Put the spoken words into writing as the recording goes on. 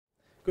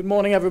Good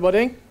morning,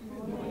 everybody.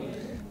 Good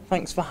morning.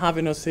 Thanks for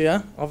having us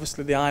here.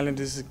 Obviously, the island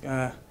is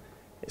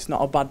it's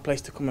not a bad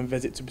place to come and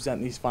visit to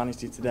present these findings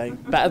to you today.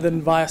 Better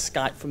than via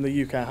Skype from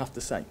the UK, I have to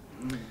say.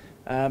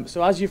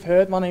 So as you've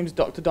heard, my name is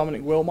Dr.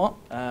 Dominic Willmott.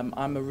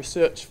 I'm a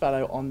research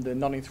fellow on the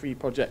Ni3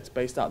 project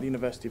based out of the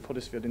University of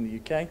Huddersfield in the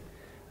UK.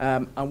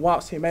 And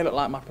whilst he may look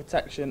like my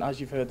protection,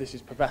 as you've heard, this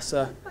is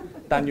Professor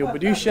Daniel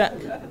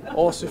Boduszek,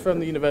 also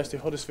from the University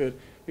of Huddersfield,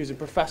 who's a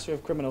professor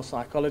of criminal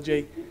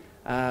psychology,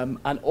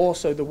 and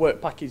also the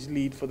work package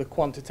lead for the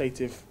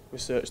quantitative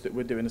research that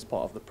we're doing as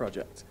part of the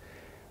project.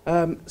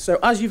 So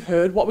as you've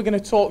heard, what we're going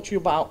to talk to you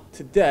about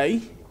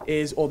today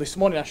is, or this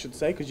morning I should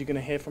say, because you're going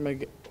to hear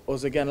from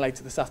us again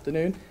later this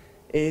afternoon,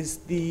 is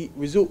the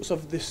results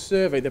of this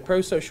survey, the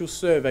Psychosocial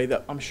survey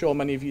that I'm sure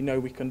many of you know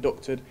we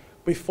conducted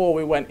before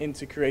we went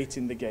into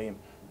creating the game.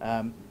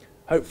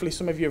 Hopefully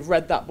some of you have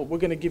read that, but we're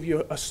going to give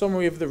you a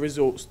summary of the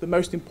results, the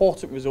most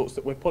important results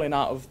that we're pulling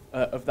out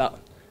of that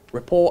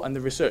report and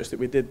the research that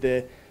we did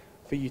there,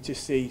 for you to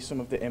see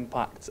some of the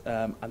impact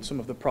and some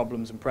of the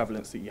problems and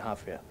prevalence that you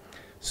have here.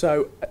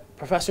 So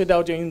Professor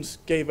Adele James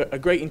gave a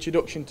great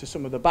introduction to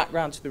some of the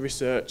background to the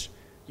research.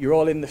 You're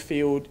all in the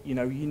field, you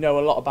know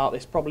a lot about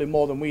this, probably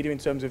more than we do in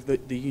terms of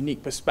the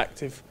unique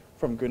perspective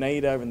from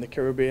Grenada and the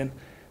Caribbean.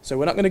 So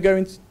we're not going to go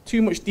into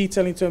too much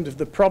detail in terms of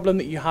the problem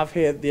that you have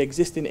here, the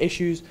existing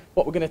issues.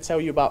 What we're going to tell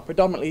you about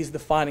predominantly is the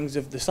findings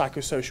of the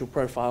psychosocial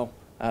profile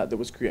that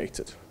was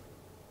created.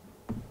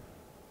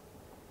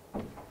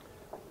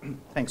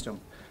 Thanks,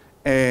 Tom.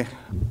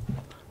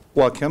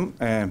 Welcome.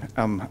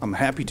 I'm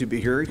happy to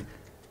be here,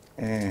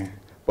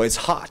 but it's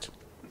hot.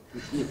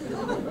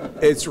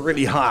 It's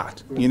really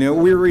hot. You know,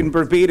 we were in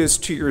Barbados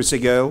 2 years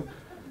ago.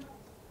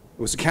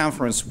 It was a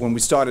conference when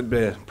we started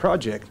the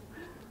project.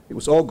 It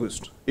was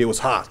August. It was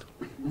hot.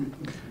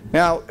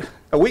 Now,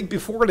 a week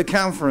before the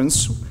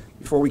conference,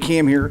 before we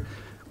came here,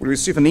 we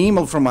received an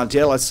email from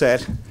Adele that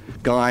said,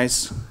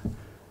 guys,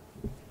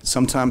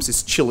 sometimes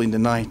it's chilly in the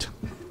night.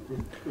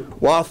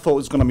 Well, I thought it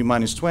was going to be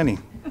minus 20.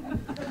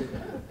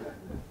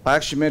 I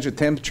actually measured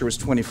temperature was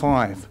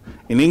 25.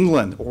 In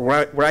England,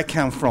 where I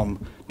come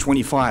from,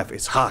 25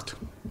 is hot.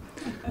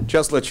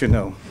 Just to let you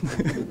know.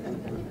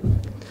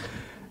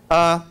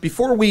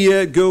 Before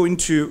we go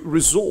into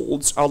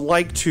results, I'd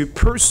like to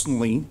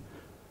personally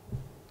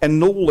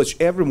acknowledge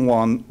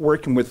everyone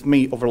working with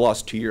me over the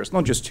last 2 years.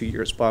 Not just 2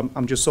 years, but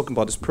I'm just talking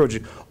about this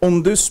project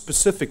on this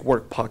specific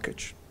work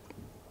package.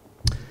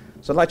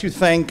 So I'd like to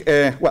thank,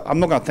 well, I'm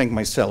not going to thank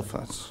myself.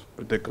 That's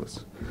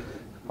ridiculous.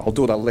 I'll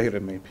do that later,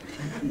 maybe.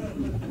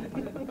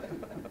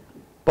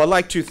 But I'd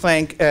like to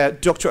thank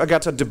Dr.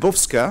 Agata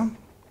Dubowska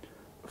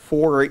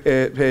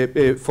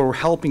for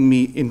helping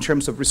me in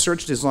terms of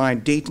research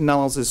design, data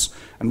analysis,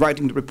 and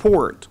writing the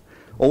report.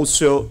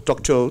 Also,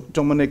 Dr.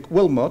 Dominic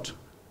Willmott,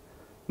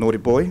 naughty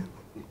boy.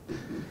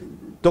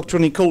 Dr.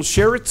 Nicole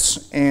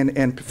Sherritts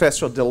and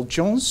Professor Adele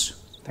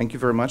Jones. Thank you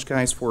very much,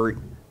 guys, for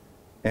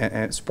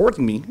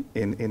supporting me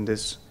in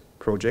this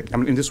project,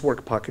 in this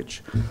work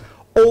package.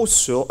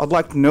 Also, I'd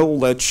like to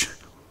acknowledge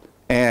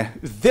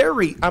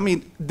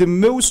the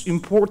most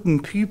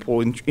important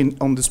people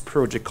on this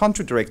project,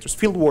 country directors,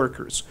 field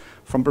workers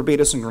from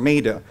Barbados and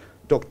Grenada,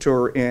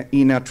 Dr.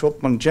 Ina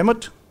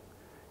Trotman-Jemmett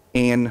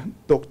and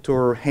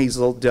Dr.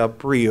 Hazel Del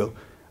Brio.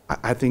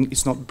 I think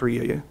it's not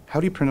Brio, yeah?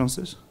 How do you pronounce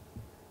this?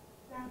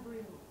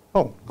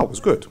 Oh, it was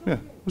good, yeah,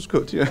 it was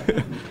good, yeah.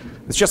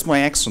 It's just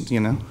my accent,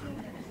 you know.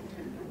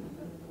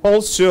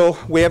 Also,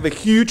 we have a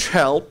huge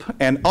help,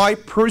 and I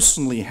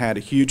personally had a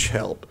huge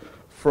help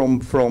from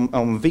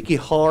Vicky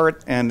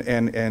Hart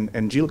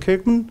and Jill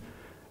Kirkman.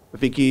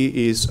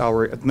 Vicky is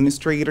our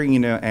administrator,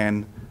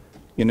 and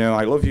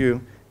I love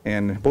you,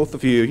 and both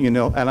of you,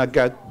 and I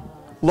got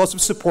lots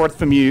of support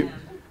from you,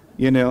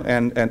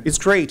 and it's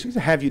great to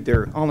have you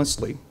there,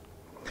 honestly.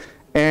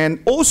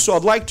 And also,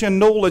 I'd like to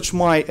acknowledge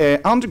my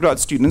undergrad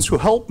students who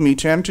helped me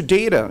to enter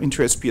data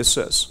into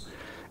SPSS.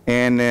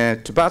 And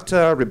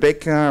Tabata,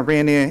 Rebecca,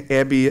 Rene,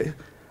 Abby,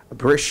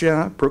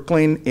 Brescia,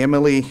 Brooklyn,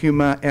 Emily,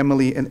 Huma,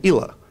 Emily, and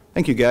Ila.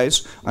 Thank you,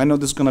 guys. I know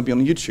this is going to be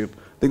on YouTube.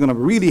 They're going to be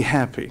really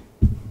happy.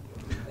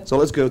 So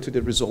let's go to the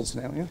results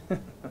now, yeah?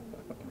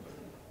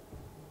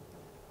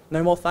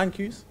 No more thank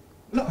yous?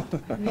 No.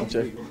 I'm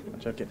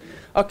joking.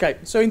 Okay,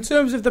 so in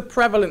terms of the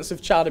prevalence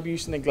of child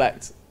abuse and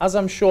neglect, as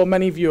I'm sure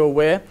many of you are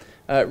aware,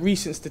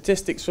 recent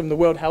statistics from the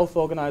World Health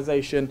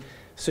Organization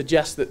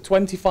suggest that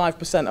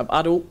 25% of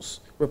adults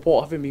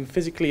report having been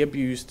physically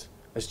abused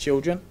as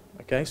children,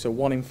 okay, so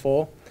 1 in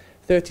 4.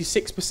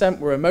 36%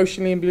 were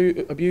emotionally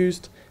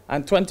abused,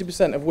 and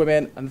 20% of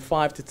women and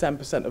 5 to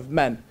 10% of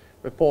men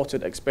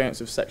reported experience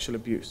of sexual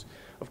abuse.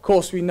 Of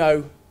course, we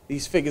know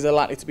these figures are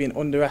likely to be an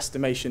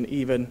underestimation,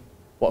 even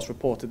what's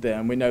reported there,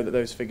 and we know that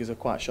those figures are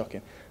quite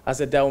shocking. As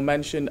Adele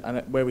mentioned,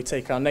 and where we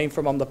take our name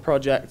from on the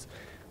project,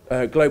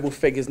 global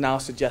figures now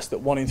suggest that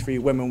 1 in 3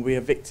 women will be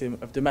a victim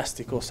of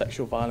domestic or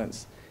sexual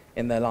violence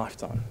in their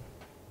lifetime.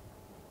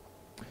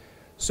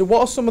 So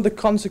what are some of the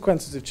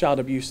consequences of child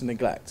abuse and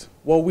neglect?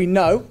 Well, we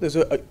know there's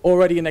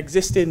already an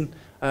existing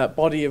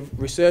body of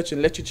research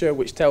and literature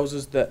which tells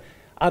us that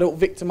Adult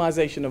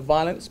victimization of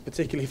violence,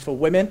 particularly for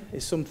women,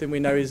 is something we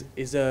know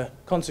is a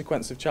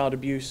consequence of child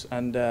abuse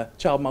and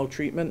child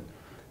maltreatment.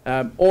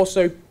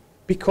 Also,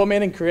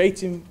 becoming and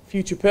creating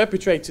future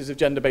perpetrators of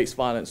gender-based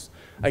violence.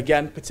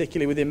 Again,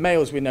 particularly within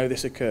males, we know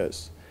this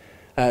occurs.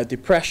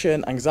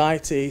 Depression,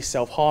 anxiety,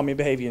 self-harming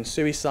behavior and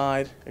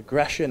suicide,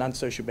 aggression and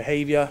social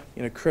behavior,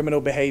 criminal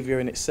behavior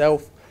in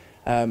itself.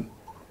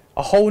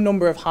 A whole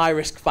number of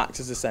high-risk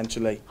factors,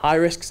 essentially.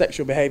 High-risk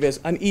sexual behaviors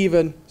and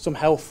even some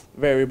health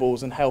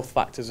variables and health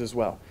factors as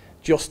well,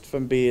 just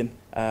from being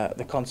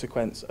the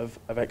consequence of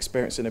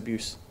experiencing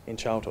abuse in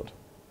childhood.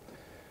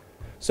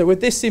 So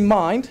with this in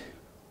mind,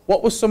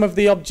 what were some of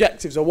the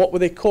objectives, or what were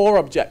the core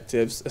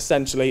objectives,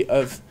 essentially,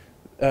 of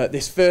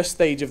this first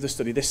stage of the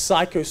study, this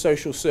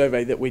psychosocial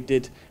survey that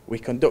we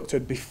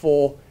conducted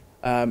before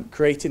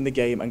creating the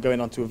game and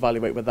going on to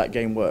evaluate whether that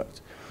game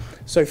worked?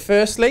 So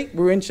firstly,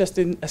 we were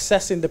interested in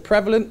assessing the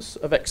prevalence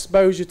of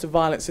exposure to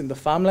violence in the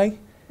family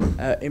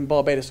in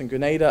Barbados and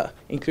Grenada,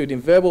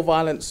 including verbal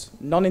violence,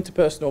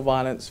 non-interpersonal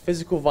violence,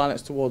 physical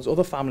violence towards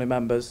other family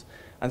members,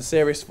 and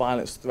serious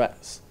violence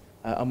threats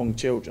among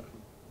children.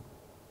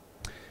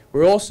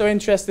 We're also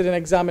interested in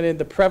examining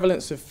the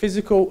prevalence of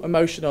physical,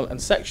 emotional,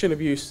 and sexual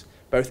abuse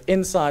both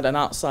inside and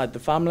outside the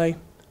family,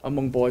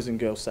 among boys and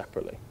girls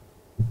separately.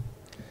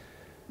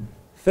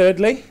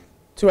 Thirdly,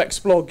 to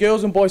explore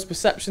girls' and boys'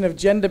 perception of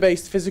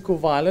gender-based physical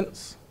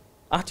violence,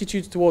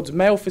 attitudes towards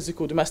male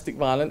physical domestic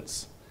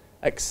violence,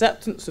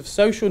 acceptance of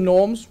social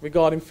norms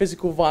regarding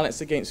physical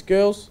violence against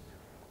girls,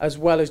 as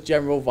well as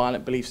general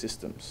violent belief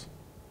systems.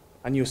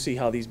 And you'll see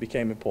how these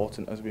became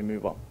important as we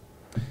move on.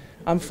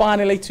 And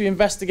finally, to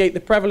investigate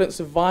the prevalence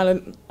of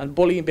violent and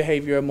bullying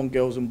behavior among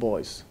girls and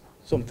boys,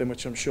 something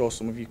which I'm sure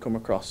some of you come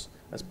across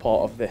as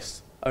part of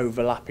this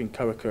overlapping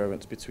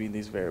co-occurrence between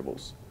these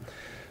variables.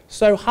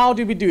 So how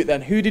did we do it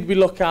then? Who did we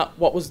look at?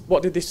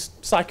 What did this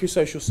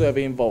psychosocial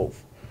survey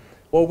involve?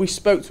 Well, we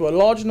spoke to a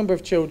large number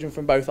of children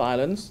from both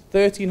islands,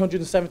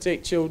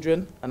 1,378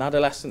 children and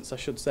adolescents, I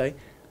should say,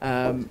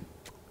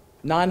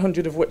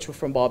 900 of which were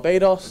from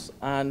Barbados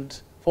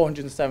and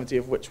 470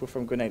 of which were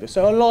from Grenada.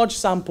 So a large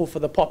sample for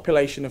the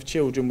population of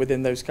children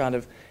within those kind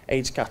of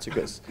age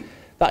categories.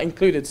 That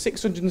included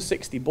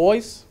 660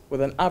 boys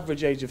with an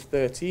average age of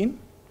 13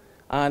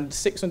 and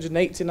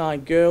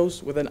 689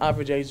 girls with an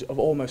average age of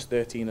almost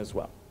 13 as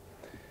well.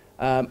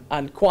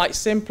 And quite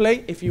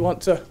simply, if you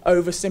want to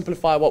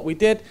oversimplify what we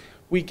did,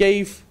 we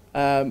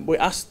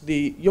asked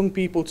the young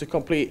people to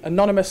complete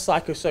anonymous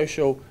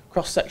psychosocial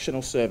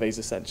cross-sectional surveys,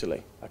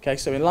 essentially. Okay,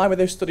 so in line with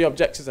those study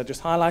objectives I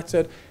just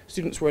highlighted,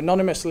 students were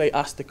anonymously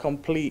asked to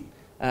complete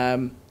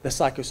the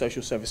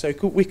psychosocial survey. So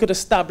we could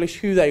establish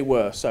who they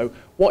were. So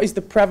what is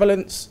the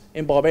prevalence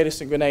in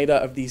Barbados and Grenada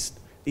of these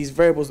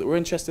variables that we're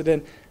interested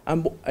in,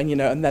 and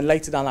then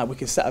later down the line we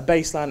can set a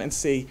baseline and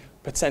see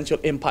potential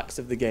impacts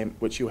of the game,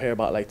 which you'll hear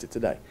about later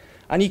today.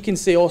 And you can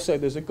see also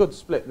there's a good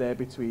split there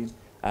between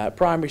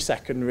primary,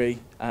 secondary,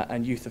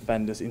 and youth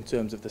offenders in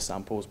terms of the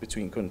samples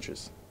between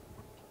countries.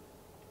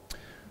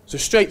 So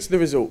straight to the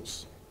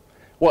results.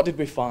 What did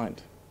we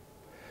find?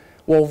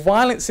 Well,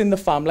 violence in the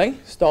family,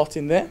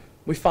 starting there,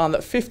 we found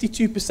that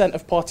 52%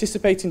 of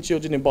participating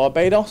children in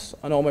Barbados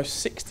and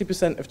almost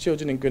 60% of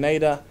children in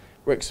Grenada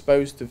were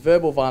exposed to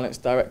verbal violence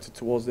directed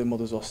towards their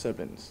mothers or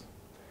siblings.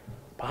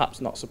 Perhaps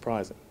not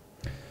surprising.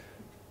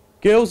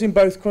 Girls in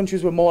both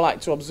countries were more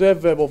likely to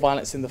observe verbal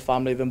violence in the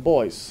family than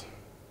boys.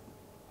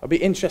 I'd be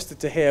interested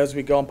to hear as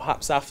we go on,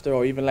 perhaps after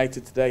or even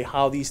later today,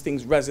 how these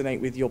things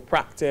resonate with your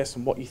practice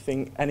and what you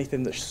think,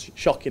 anything that's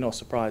shocking or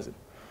surprising.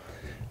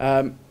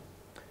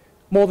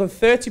 More than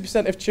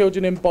 30% of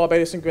children in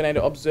Barbados and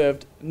Grenada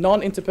observed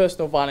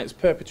non-interpersonal violence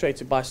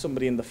perpetrated by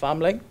somebody in the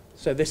family.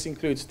 So this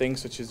includes things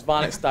such as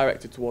violence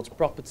directed towards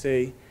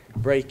property,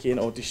 breaking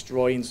or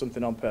destroying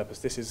something on purpose.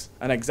 This is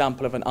an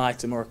example of an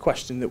item or a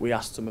question that we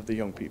asked some of the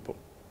young people.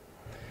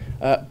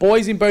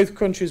 Boys in both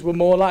countries were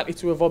more likely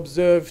to have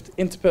observed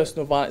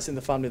interpersonal violence in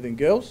the family than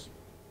girls.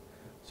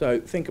 So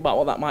think about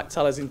what that might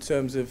tell us in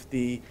terms of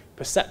the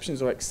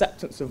perceptions or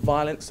acceptance of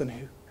violence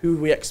and who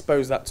we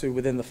expose that to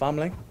within the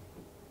family.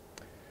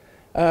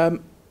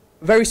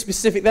 Very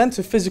specific then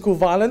to physical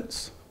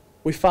violence,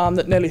 we found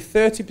that nearly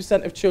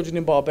 30% of children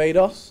in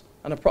Barbados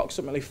and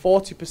approximately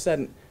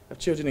 40% of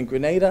children in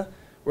Grenada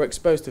were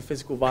exposed to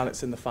physical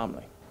violence in the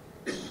family.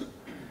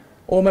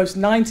 Almost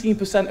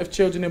 19% of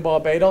children in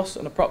Barbados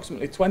and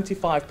approximately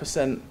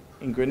 25%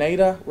 in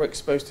Grenada were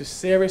exposed to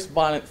serious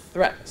violent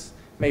threats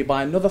made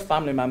by another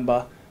family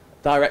member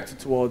directed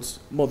towards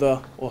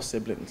mother or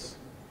siblings.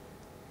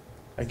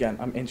 Again,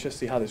 I'm interested to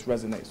see how this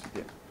resonates with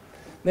you.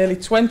 Nearly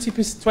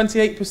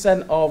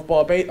 28%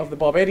 of the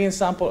Barbadian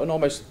sample and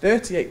almost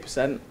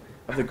 38%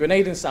 of the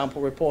Grenadian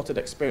sample reported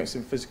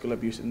experiencing physical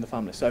abuse in the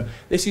family. So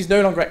this is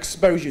no longer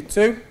exposure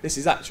to, this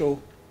is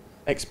actual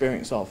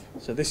experience of.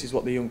 So this is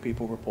what the young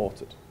people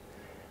reported.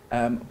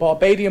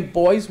 Barbadian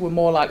boys were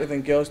more likely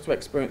than girls to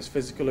experience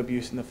physical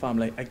abuse in the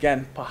family.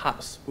 Again,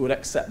 perhaps we would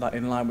accept that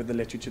in line with the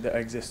literature that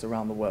exists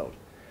around the world.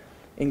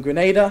 In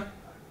Grenada,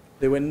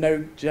 there were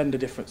no gender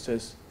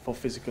differences for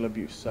physical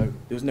abuse. So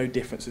there's no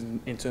difference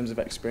in terms of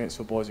experience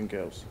for boys and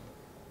girls.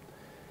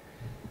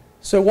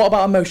 So what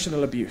about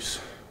emotional abuse?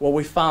 Well,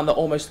 we found that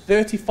almost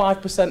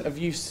 35% of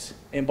youths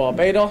in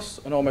Barbados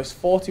and almost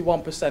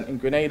 41% in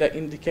Grenada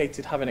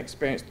indicated having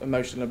experienced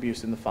emotional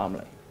abuse in the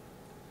family.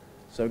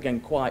 So again,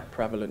 quite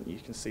prevalent, you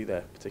can see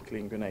there,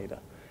 particularly in Grenada.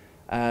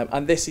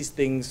 And this is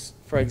things,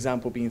 for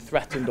example, being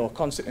threatened or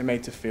constantly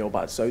made to feel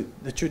bad. So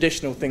the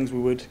traditional things we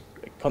would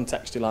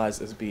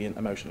contextualize as being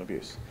emotional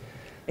abuse.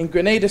 In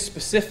Grenada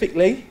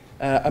specifically,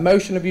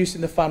 emotional abuse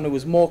in the family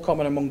was more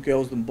common among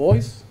girls than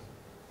boys,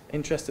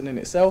 interesting in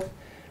itself.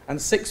 And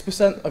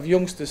 6% of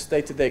youngsters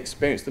stated they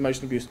experienced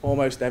emotional abuse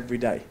almost every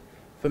day.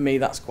 For me,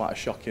 that's quite a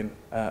shocking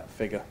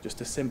figure,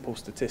 just a simple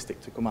statistic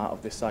to come out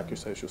of this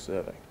psychosocial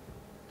survey.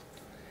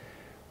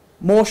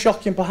 More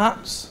shocking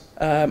perhaps,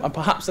 and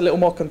perhaps a little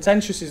more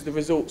contentious, is the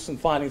results and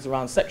findings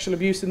around sexual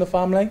abuse in the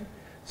family.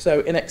 So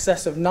in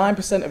excess of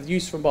 9% of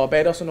youths from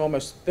Barbados and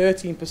almost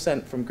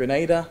 13% from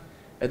Grenada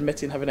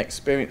admitting having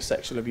experienced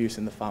sexual abuse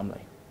in the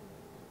family.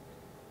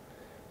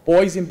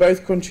 Boys in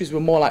both countries were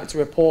more likely to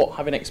report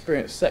having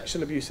experienced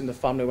sexual abuse in the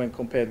family when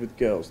compared with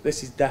girls.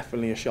 This is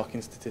definitely a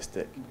shocking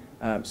statistic,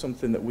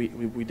 something that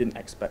we didn't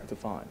expect to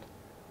find.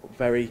 But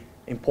very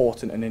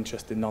important and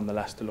interesting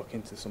nonetheless to look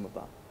into some of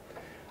that.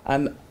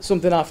 And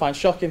something I find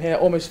shocking here,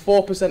 almost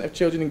 4% of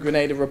children in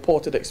Grenada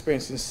reported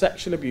experiencing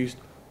sexual abuse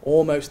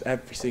almost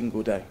every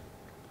single day.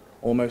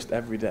 Almost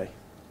every day.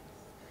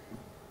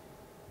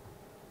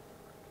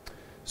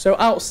 So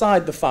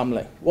outside the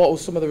family, what were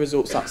some of the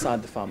results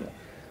outside the family?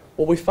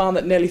 Well, we found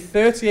that nearly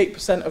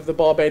 38% of the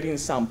Barbadian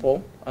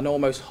sample and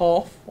almost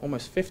half,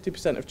 almost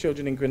 50% of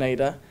children in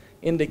Grenada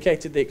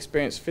indicated they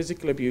experienced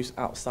physical abuse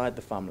outside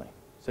the family.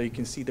 So you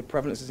can see the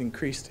prevalence has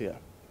increased here.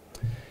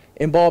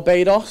 In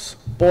Barbados,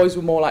 boys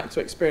were more likely to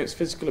experience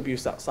physical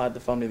abuse outside the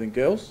family than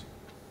girls.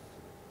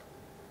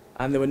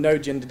 And there were no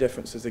gender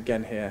differences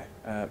again here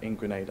in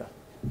Grenada.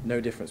 No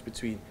difference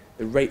between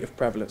the rate of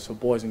prevalence for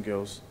boys and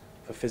girls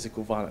for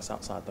physical violence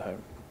outside the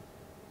home.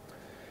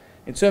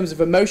 In terms of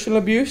emotional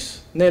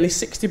abuse, nearly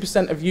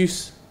 60% of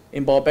youths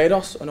in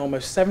Barbados and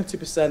almost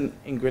 70%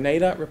 in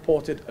Grenada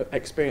reported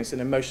experiencing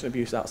emotional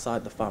abuse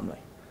outside the family.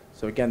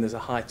 So again, there's a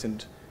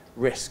heightened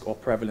risk or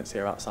prevalence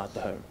here outside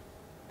the home.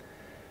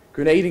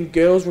 Grenadian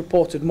girls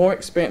reported more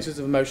experiences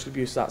of emotional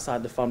abuse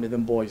outside the family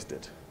than boys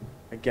did.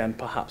 Again,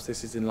 perhaps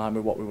this is in line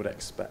with what we would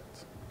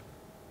expect.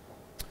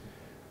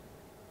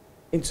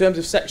 In terms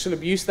of sexual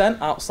abuse then,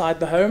 outside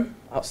the home,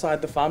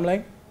 outside the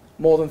family,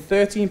 more than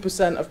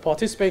 13% of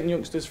participating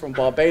youngsters from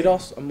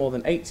Barbados and more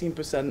than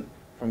 18%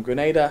 from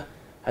Grenada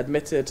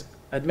admitted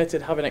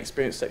having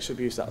experienced sexual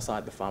abuse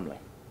outside the family.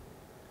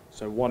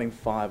 So 1 in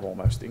 5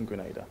 almost in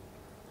Grenada.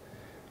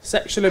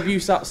 Sexual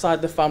abuse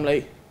outside the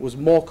family was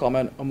more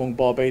common among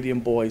Barbadian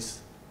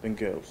boys than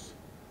girls.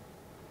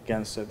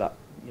 Again, so that,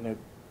 you know,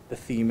 the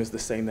theme is the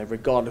same there,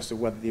 regardless of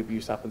whether the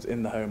abuse happens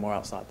in the home or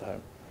outside the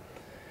home.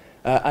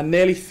 And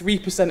nearly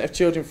 3% of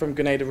children from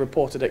Grenada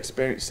reported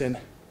experiencing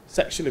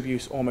sexual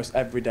abuse almost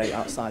every day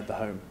outside the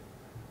home.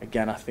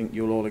 Again, I think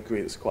you'll all agree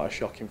it's quite a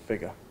shocking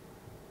figure.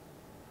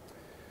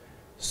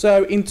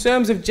 So in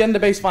terms of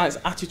gender-based violence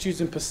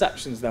attitudes and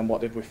perceptions, then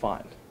what did we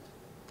find?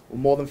 Well,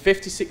 more than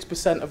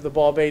 56% of the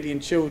Barbadian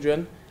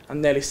children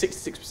and nearly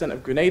 66%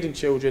 of Grenadian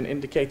children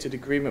indicated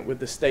agreement with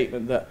the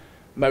statement that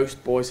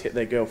most boys hit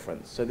their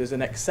girlfriends. So there's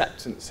an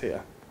acceptance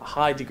here, a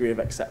high degree of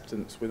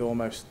acceptance with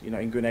almost, you know,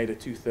 in Grenada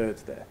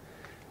 2/3 there.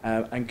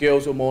 And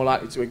girls were more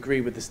likely to agree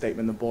with the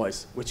statement than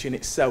boys, which in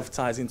itself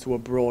ties into a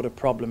broader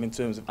problem in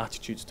terms of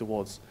attitudes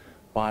towards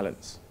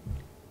violence.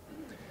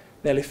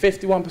 Nearly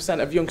 51%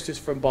 of youngsters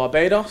from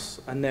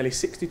Barbados and nearly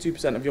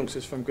 62% of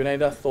youngsters from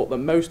Grenada thought that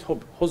most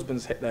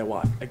husbands hit their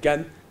wife.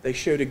 Again, they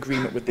showed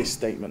agreement with this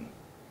statement.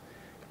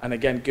 And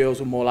again, girls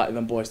were more likely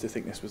than boys to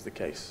think this was the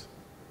case.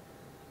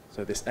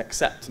 So this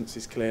acceptance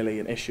is clearly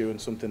an issue and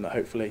something that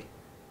hopefully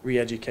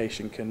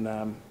re-education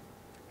can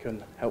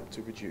help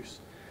to reduce.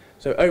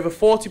 So over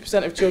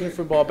 40% of children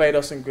from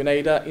Barbados and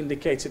Grenada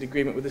indicated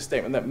agreement with the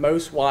statement that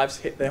most wives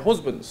hit their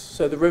husbands.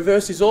 So the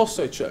reverse is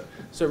also true.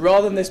 So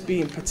rather than this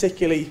being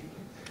particularly,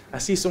 I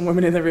see some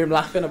women in the room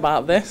laughing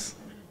about this.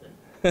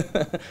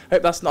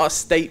 Hope that's not a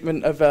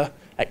statement of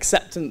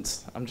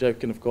acceptance. I'm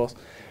joking, of course.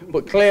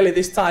 But clearly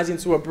this ties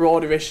into a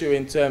broader issue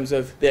in terms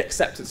of the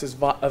acceptance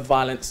of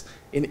violence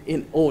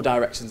in all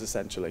directions,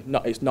 essentially.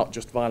 It's not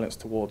just violence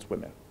towards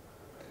women.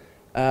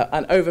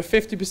 And over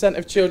 50%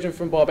 of children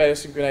from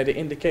Barbados and Grenada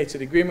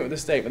indicated agreement with the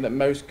statement that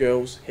most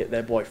girls hit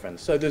their boyfriends.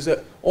 So there's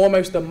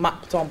almost a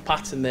mapped-on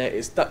pattern there.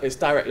 It's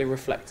directly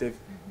reflective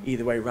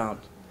either way round.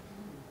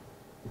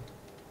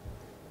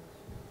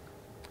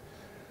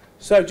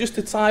 So just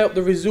to tie up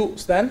the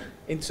results then,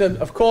 in terms,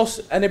 of course,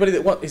 anybody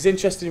that is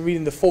interested in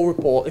reading the full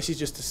report, this is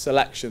just a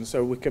selection,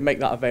 so we can make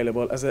that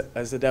available.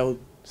 As Adele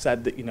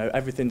said, that, you know,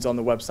 everything's on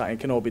the website and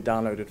can all be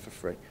downloaded for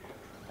free.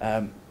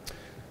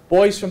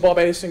 Boys from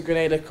Barbados and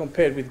Grenada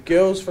compared with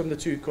girls from the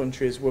two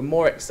countries were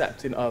more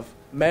accepting of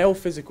male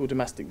physical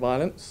domestic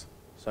violence,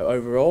 so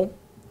overall,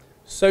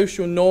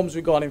 social norms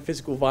regarding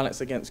physical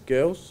violence against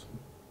girls,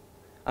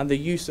 and the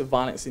use of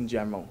violence in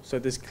general. So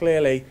there's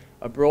clearly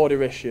a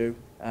broader issue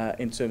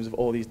in terms of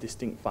all these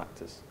distinct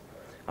factors.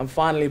 And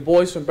finally,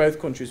 boys from both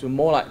countries were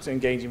more likely to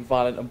engage in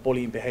violent and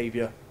bullying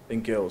behaviour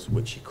than girls,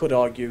 which you could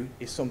argue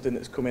is something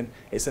that's coming,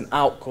 it's an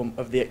outcome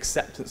of the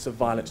acceptance of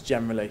violence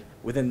generally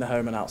within the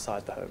home and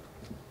outside the home.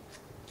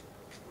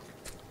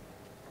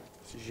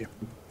 This is you.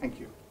 Thank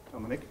you,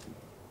 Dominic.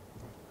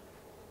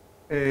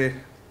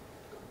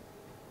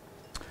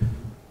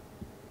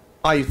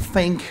 I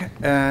think,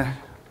 well,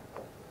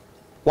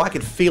 I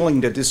get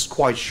feeling that this is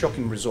quite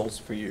shocking results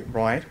for you,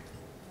 right?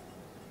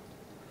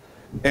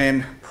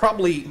 And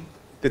probably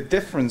the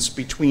difference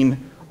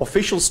between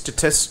official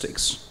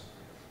statistics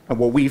and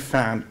what we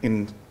found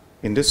in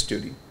this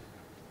study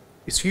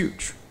is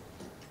huge.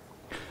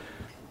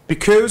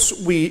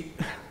 Because we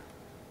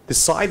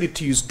decided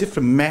to use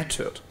different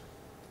method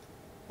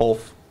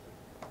of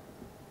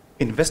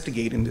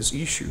investigating these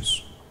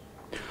issues.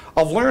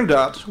 I've learned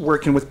that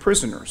working with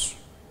prisoners.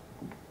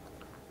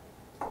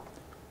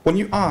 When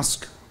you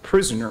ask a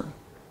prisoner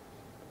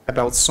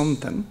about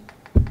something,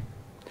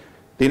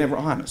 they're never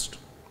honest.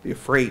 They're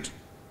afraid.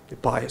 They're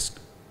biased.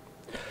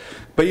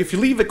 But if you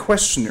leave a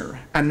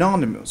questionnaire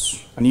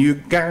anonymous and you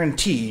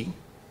guarantee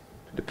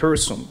the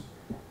person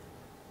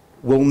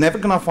will never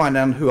gonna find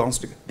out who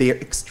answered, they are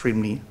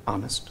extremely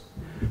honest.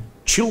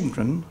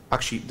 Children,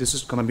 actually this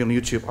is gonna be on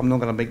YouTube, I'm not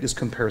gonna make this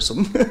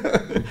comparison,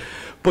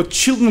 but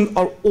children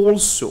are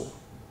also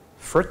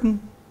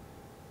threatened,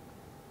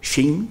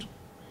 shamed,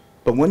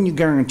 but when you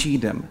guarantee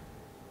them,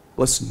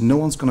 listen, no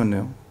one's gonna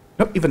know,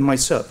 not even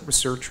myself,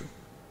 researcher,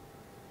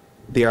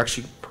 they're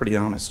actually pretty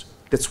honest.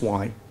 That's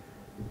why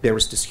there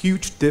is this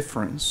huge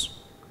difference,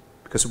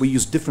 because we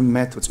use different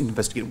methods in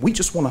investigating. We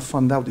just want to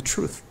find out the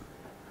truth.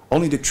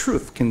 Only the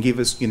truth can give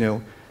us, you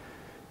know,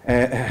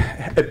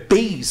 a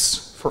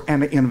base for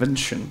an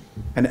intervention,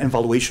 an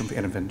evaluation for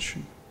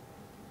intervention.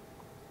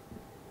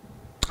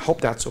 I hope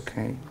that's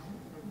okay.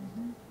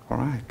 All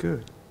right,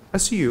 good. I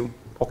see you.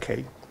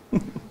 Okay.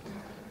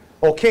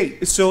 Okay,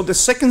 so the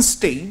second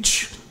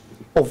stage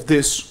of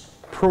this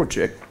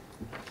project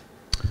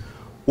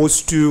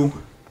was to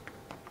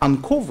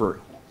uncover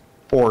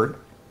or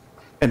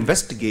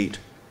investigate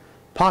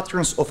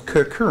patterns of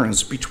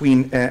co-occurrence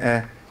between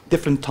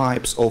different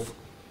types of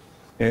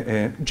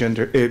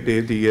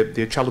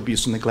the child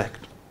abuse and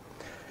neglect,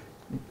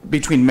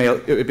 between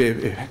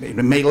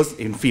males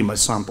and female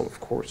sample, of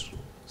course.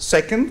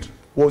 Second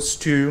was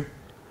to,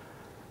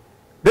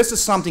 this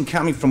is something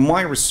coming from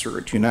my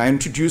research, you know, I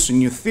introduced a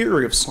new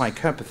theory of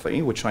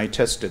psychopathy, which I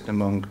tested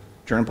among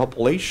general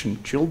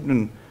population,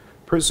 children,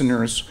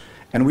 prisoners,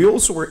 and we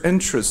also were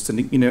interested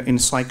in, you know, in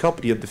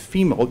psychopathy of the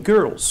female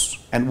girls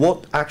and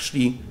what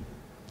actually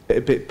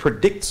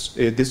predicts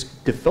this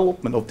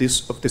development of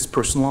this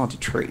personality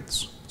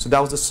traits. So that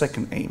was the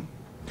second aim.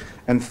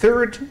 And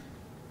third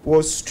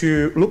was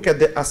to look at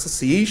the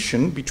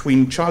association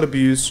between child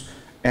abuse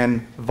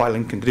and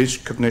violent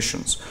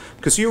cognitions.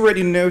 Because you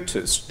already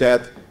noticed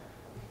that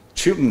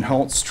children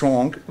hold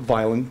strong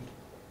violent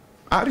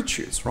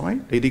attitudes,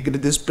 right? They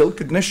get this built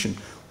cognition.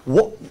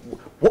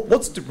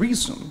 What's the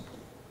reason?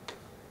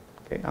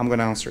 Okay, I'm going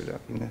to answer that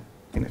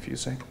in a few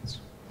seconds.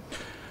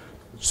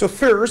 So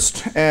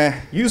first,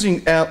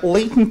 using a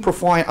latent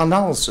profile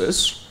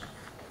analysis,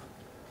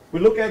 we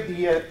look at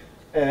the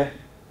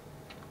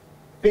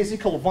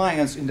physical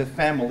violence in the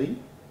family,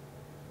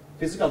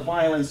 physical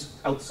violence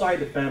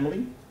outside the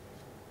family,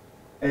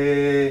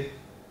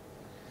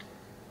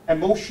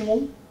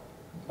 emotional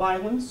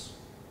violence,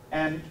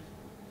 and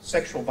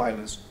sexual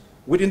violence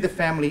within the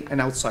family and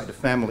outside the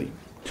family.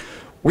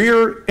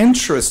 We're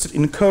interested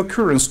in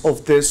co-occurrence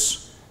of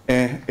these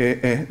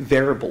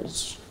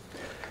variables.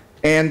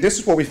 And this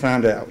is what we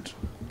found out.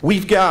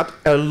 We've got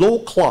a low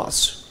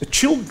class, the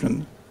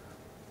children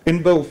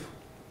in both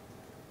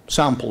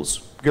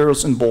samples,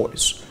 girls and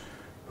boys,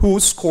 who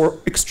score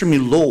extremely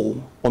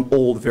low on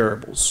all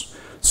variables.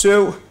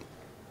 So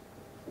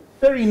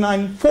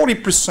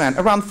 40%,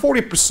 around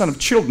 40% of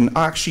children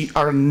actually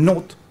are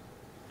not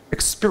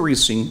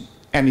experiencing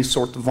any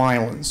sort of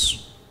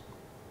violence,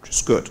 which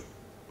is good.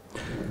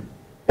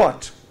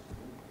 But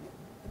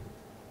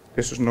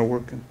this is not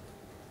working.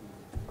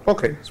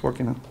 Okay, it's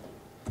working now.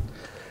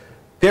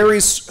 There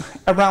is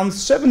around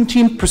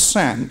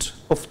 17%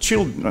 of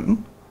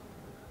children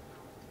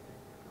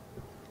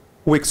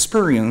who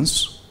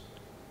experience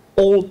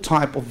all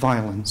type of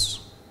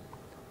violence.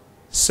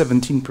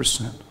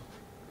 17%.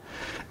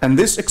 And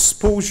this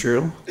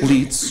exposure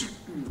leads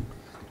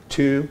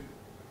to,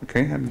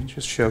 okay, let me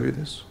just show you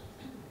this.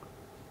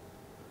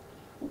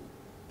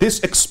 This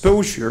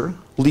exposure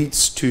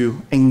leads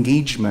to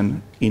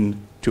engagement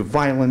into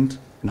violent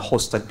and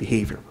hostile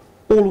behavior.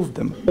 All of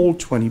them, all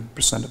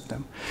 20% of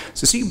them.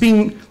 So see,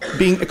 being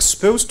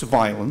exposed to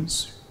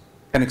violence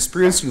and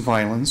experiencing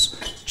violence,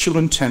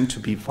 children tend to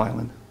be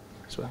violent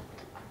as well.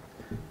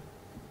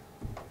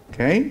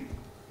 Okay?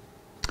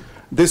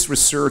 This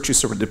research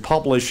is already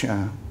published.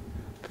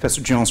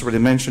 Professor Jones already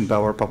mentioned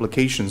about our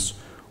publications.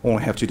 All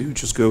I have to do is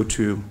just go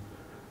to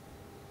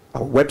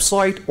our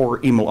website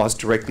or email us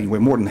directly. We're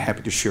more than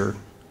happy to share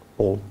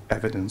all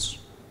evidence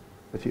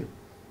with you.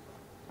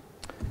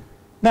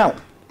 Now,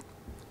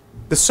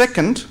 the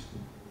second,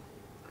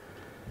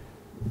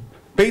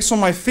 based on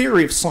my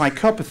theory of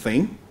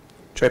psychopathy,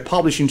 which I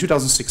published in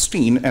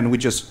 2016, and we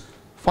just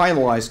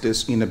finalized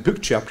this in a book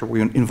chapter we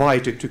were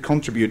invited to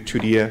contribute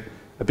to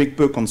a big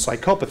book on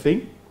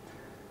psychopathy.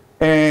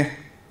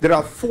 There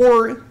are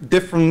 4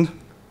 different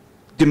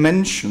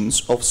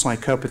dimensions of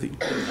psychopathy.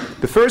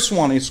 The first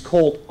one is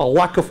called a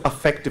lack of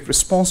affective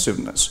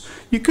responsiveness.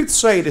 You could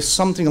say it is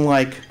something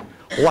like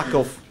lack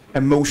of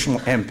emotional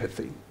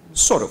empathy,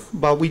 sort of,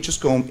 but we just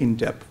go in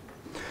depth.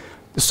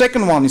 The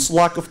second one is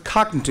lack of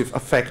cognitive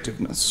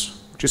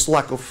effectiveness, which is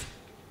lack of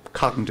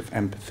cognitive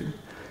empathy.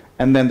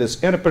 And then there's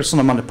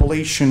interpersonal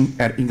manipulation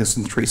and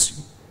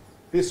egocentricity.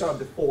 These are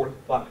the 4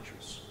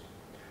 factors.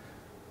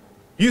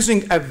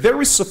 Using a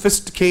very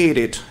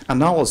sophisticated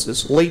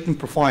analysis, latent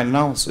profile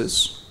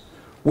analysis,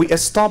 we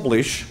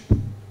establish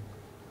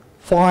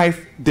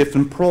 5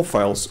 different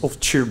profiles of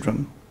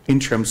children in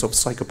terms of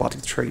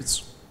psychopathic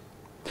traits.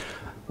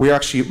 We're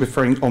actually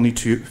referring only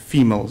to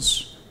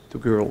females, to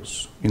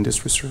girls in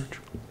this research.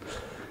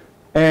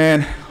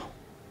 And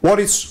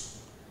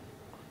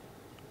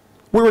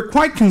we were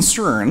quite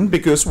concerned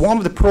because one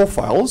of the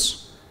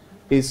profiles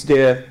is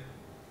this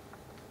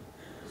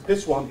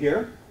one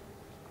here.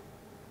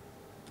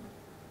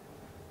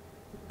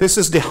 This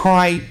is the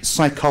high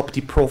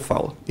psychopathy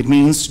profile. It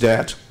means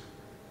that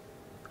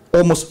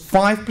almost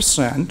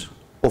 5%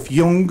 of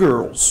young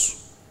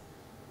girls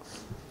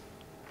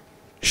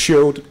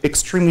showed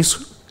extremely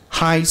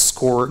high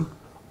score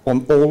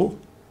on all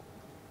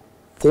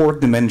 4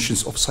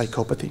 dimensions of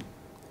psychopathy.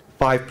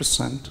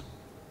 5%.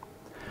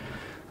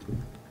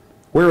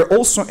 We're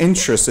also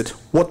interested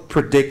what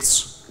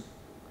predicts,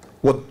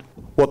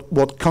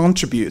 what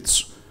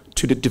contributes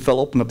to the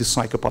development of the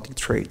psychopathic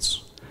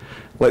traits.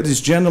 Ladies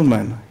and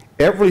gentlemen,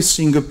 every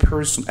single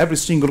person, every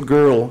single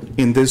girl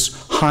in this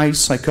high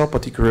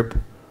psychopathy group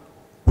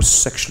was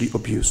sexually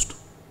abused.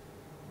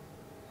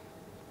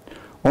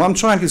 What I'm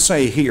trying to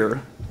say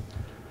here,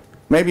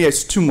 maybe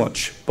it's too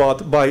much,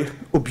 but by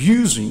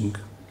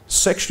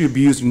sexually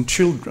abusing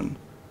children,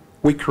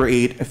 we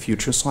create a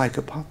future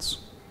psychopaths.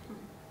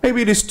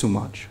 Maybe it is too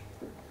much.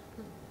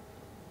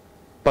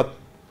 But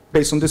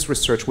based on this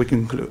research, we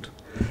conclude.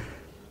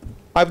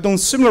 I've done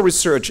similar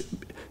research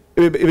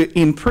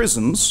in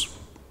prisons.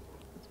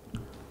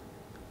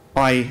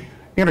 I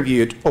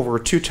interviewed over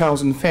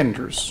 2,000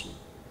 offenders.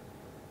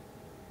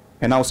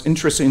 And I was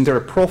interested in their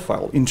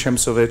profile in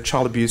terms of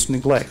child abuse and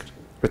neglect,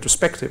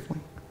 retrospectively.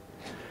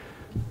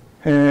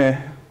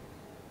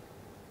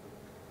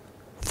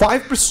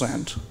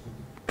 5%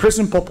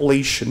 prison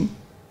population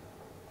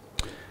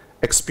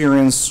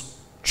experience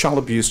child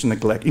abuse and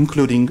neglect,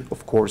 including,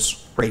 of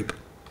course, rape.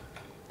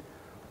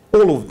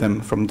 All of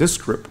them from this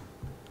group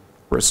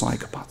were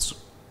psychopaths.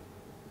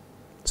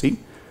 See?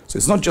 So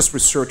it's not just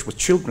research with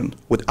children,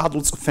 with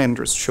adults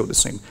offenders show the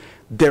same.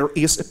 There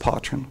is a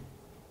pattern.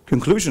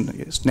 Conclusion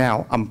is,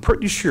 now, I'm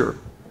pretty sure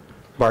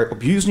by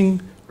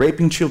abusing,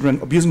 raping children,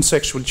 abusing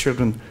sexual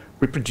children,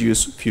 we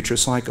produce future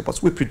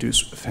psychopaths, we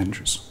produce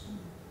offenders.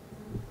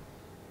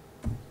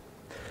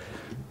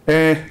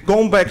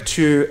 Going back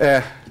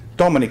to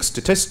Dominic's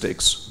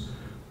statistics,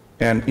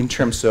 and in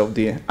terms of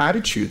the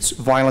attitudes,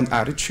 violent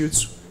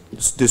attitudes,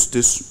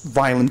 this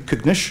violent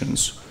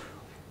cognitions,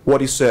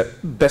 what is the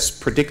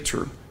best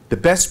predictor? The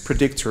best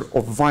predictor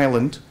of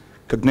violent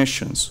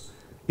cognitions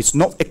is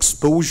not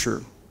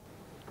exposure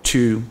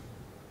to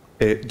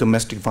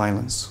domestic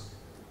violence.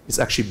 It's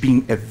actually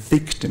being a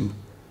victim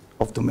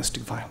of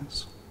domestic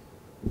violence.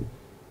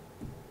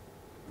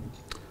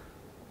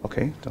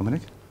 Okay,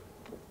 Dominic?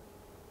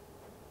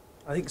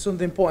 I think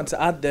something important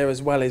to add there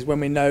as well is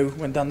when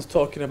Dan's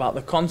talking about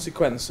the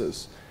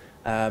consequences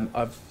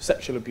of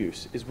sexual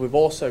abuse, is we've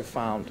also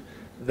found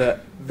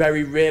that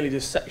very rarely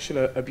does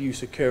sexual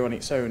abuse occur on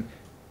its own.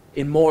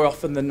 In more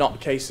often than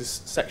not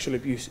cases, sexual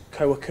abuse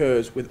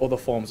co-occurs with other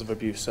forms of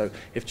abuse. So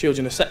if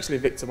children are sexually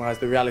victimised,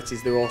 the reality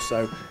is they're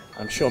also,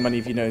 I'm sure many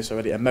of you know this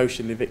already,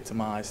 emotionally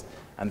victimised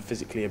and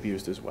physically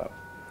abused as well.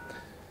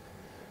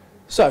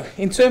 So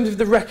in terms of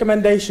the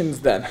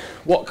recommendations then,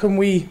 what can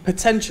we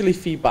potentially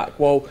feedback?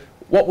 Well,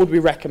 what would we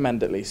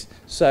recommend at least?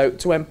 So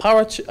to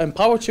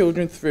empower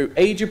children through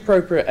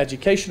age-appropriate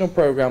educational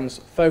programs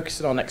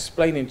focusing on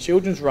explaining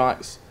children's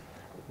rights,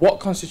 what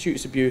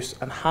constitutes abuse,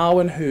 and how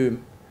and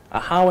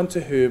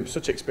to whom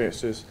such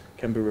experiences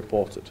can be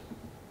reported.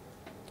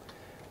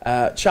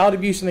 Child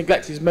abuse and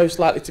neglect is most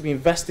likely to be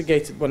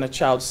investigated when a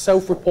child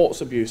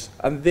self-reports abuse,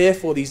 and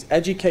therefore these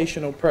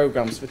educational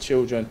programs for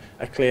children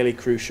are clearly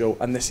crucial,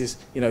 and this is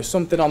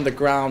something on the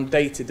ground,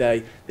 day to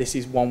day. This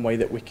is one way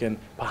that we can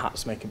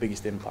perhaps make a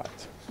biggest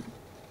impact.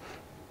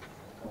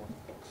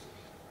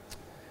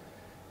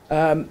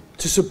 To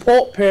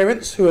support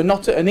parents who are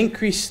at an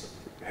increased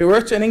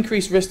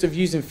risk of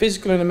using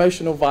physical and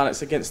emotional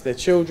violence against their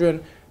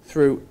children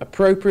through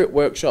appropriate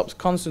workshops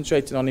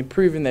concentrating on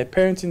improving their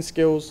parenting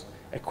skills,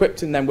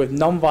 equipping them with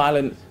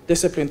non-violent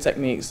discipline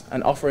techniques,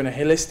 and offering a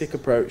holistic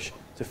approach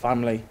to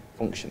family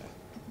functioning.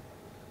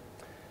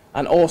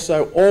 And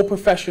also, all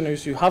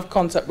professionals who have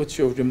contact with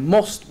children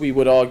must, we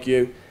would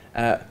argue,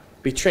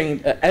 be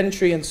trained at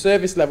entry and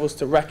service levels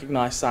to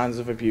recognise signs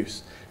of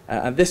abuse.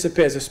 And this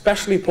appears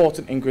especially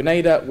important in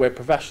Grenada, where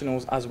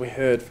professionals, as we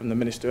heard from the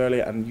Minister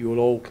earlier, and you will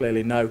all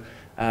clearly know,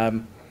 are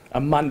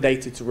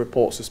mandated to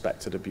report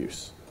suspected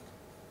abuse.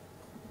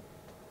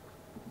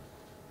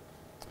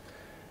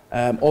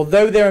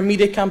 Although there are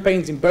media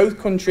campaigns in both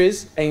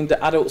countries aimed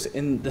at adults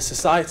in the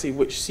society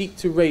which seek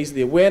to raise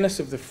the awareness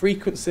of the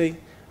frequency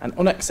and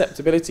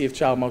unacceptability of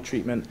child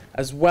maltreatment,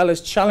 as well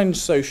as challenge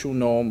social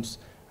norms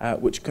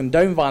which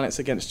condone violence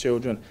against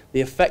children,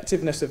 the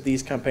effectiveness of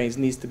these campaigns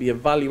needs to be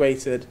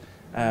evaluated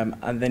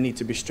and they need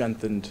to be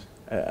strengthened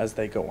as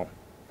they go on.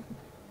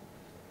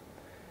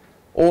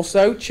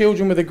 Also,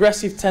 children with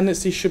aggressive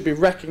tendencies should be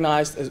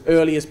recognised as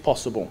early as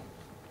possible.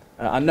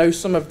 I know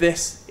some of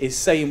this is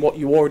saying what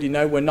you already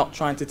know. We're not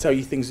trying to tell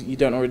you things that you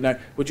don't already know.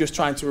 We're just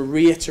trying to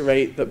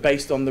reiterate that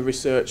based on the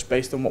research,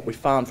 based on what we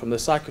found from the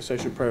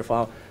psychosocial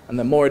profile and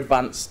the more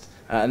advanced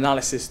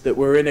analysis, that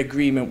we're in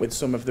agreement with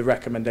some of the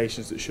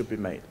recommendations that should be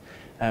made.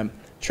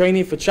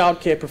 Training for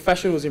childcare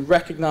professionals in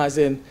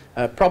recognising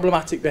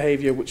problematic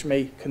behaviour which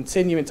may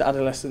continue into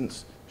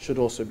adolescence should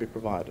also be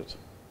provided.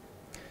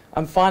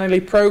 And finally,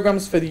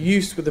 programmes for the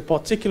youth with a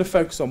particular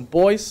focus on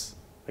boys,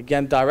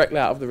 again directly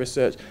out of the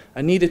research,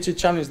 are needed to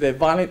challenge their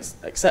violence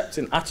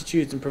accepting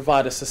attitudes and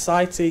provide a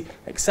society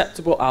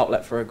acceptable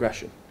outlet for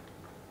aggression.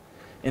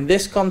 In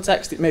this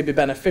context, it may be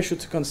beneficial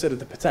to consider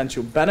the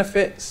potential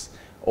benefits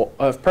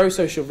of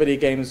pro-social video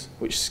games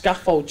which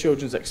scaffold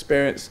children's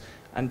experience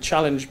and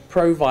challenge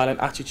pro-violent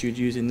attitude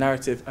using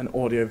narrative and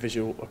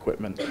audio-visual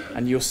equipment.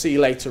 And you'll see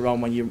later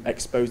on, when you're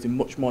exposed in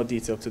much more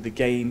detail to the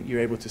game,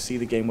 you're able to see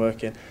the game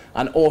working.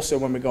 And also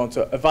when we're going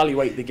to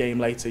evaluate the game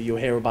later, you'll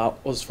hear about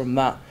us from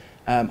that,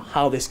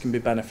 how this can be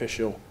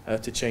beneficial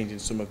to changing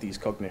some of these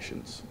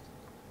cognitions.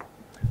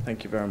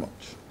 Thank you very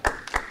much.